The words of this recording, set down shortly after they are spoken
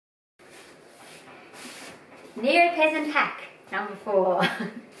Neo-peasant hack number 4.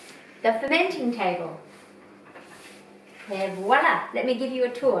 The fermenting table. And voila, let me give you a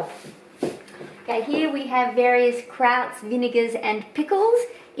tour. Okay, here we have various krauts, vinegars and pickles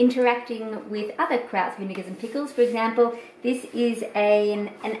interacting with other krauts, vinegars and pickles. For example, this is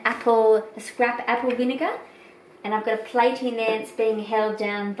a scrap apple vinegar, and I've got a plate in there. It's being held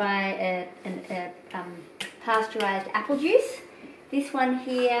down by pasteurized apple juice. This one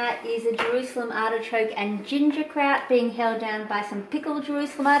here is a Jerusalem artichoke and ginger kraut being held down by some pickled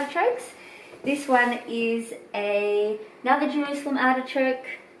Jerusalem artichokes. This one is another Jerusalem artichoke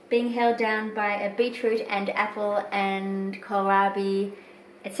being held down by a beetroot and apple and kohlrabi,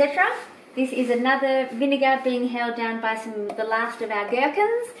 etc. This is another vinegar being held down by the last of our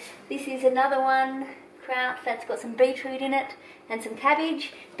gherkins. This is another one, kraut, that's got some beetroot in it and some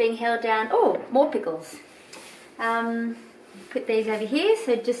cabbage being held down. Oh, more pickles. Put these over here,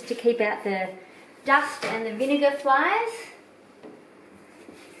 so just to keep out the dust and the vinegar flies.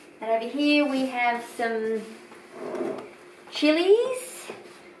 And over here we have some chilies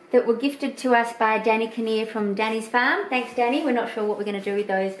that were gifted to us by Danny Kinnear from Danny's Farm. Thanks, Danny. We're not sure what we're going to do with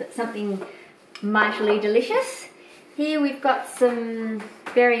those, but something mightily delicious. Here we've got some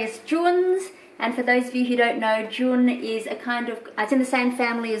various juns. And for those of you who don't know, jun is a kind of, it's in the same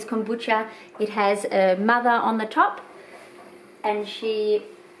family as kombucha. It has a mother on the top, and she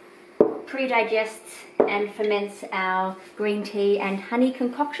pre-digests and ferments our green tea and honey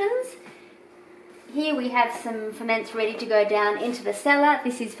concoctions. Here we have some ferments ready to go down into the cellar.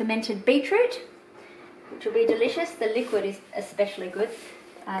 This is fermented beetroot, which will be delicious. The liquid is especially good.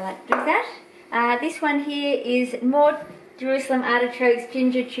 I like to do that. This one here is more Jerusalem artichokes,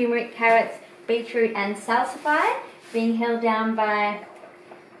 ginger, turmeric, carrots, beetroot and salsify being held down by,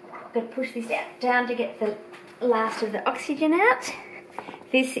 I'm going to push this down to get the last of the oxygen out.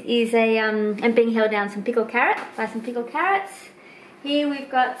 This is and being held down by some pickled carrots. Here we've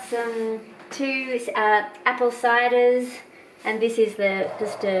got two apple ciders, and this is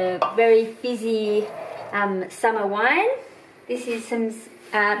just a very fizzy summer wine. This is some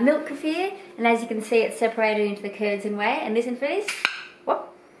milk kefir, and as you can see it's separated into the curds and whey, and listen for this. Whoop.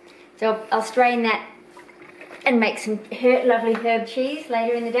 So I'll strain that and make some lovely herb cheese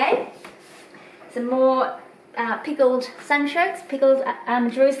later in the day. Some more pickled sunchokes, pickled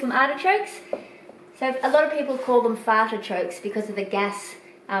Jerusalem artichokes. So a lot of people call them fartichokes because of the gas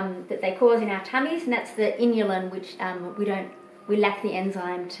that they cause in our tummies, and that's the inulin, which we lack the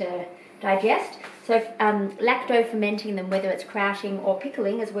enzyme to digest. So lacto fermenting them, whether it's krauting or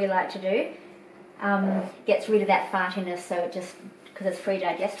pickling, as we like to do, gets rid of that fartiness. So it just, because it's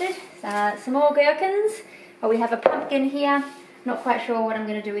pre-digested. Some more gherkins. Oh, we have a pumpkin here. Not quite sure what I'm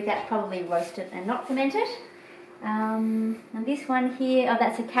going to do with that. Probably roast it and not ferment it. And this one here, oh,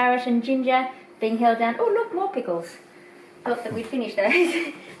 that's a carrot and ginger being held down. Oh, look, more pickles. Thought that we'd finished those.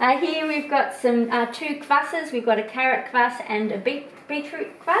 Here we've got some two kvasses. We've got a carrot kvass and a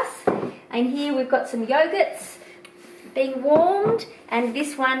beetroot kvass. And here we've got some yogurts being warmed. And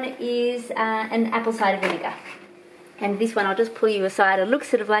this one is an apple cider vinegar. And this one, I'll just pull you aside. It looks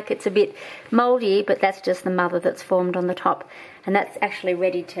sort of like it's a bit mouldy, but that's just the mother that's formed on the top. And that's actually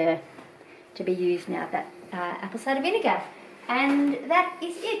ready to be used now, that apple cider vinegar. And that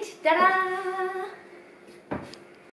is it. Ta-da!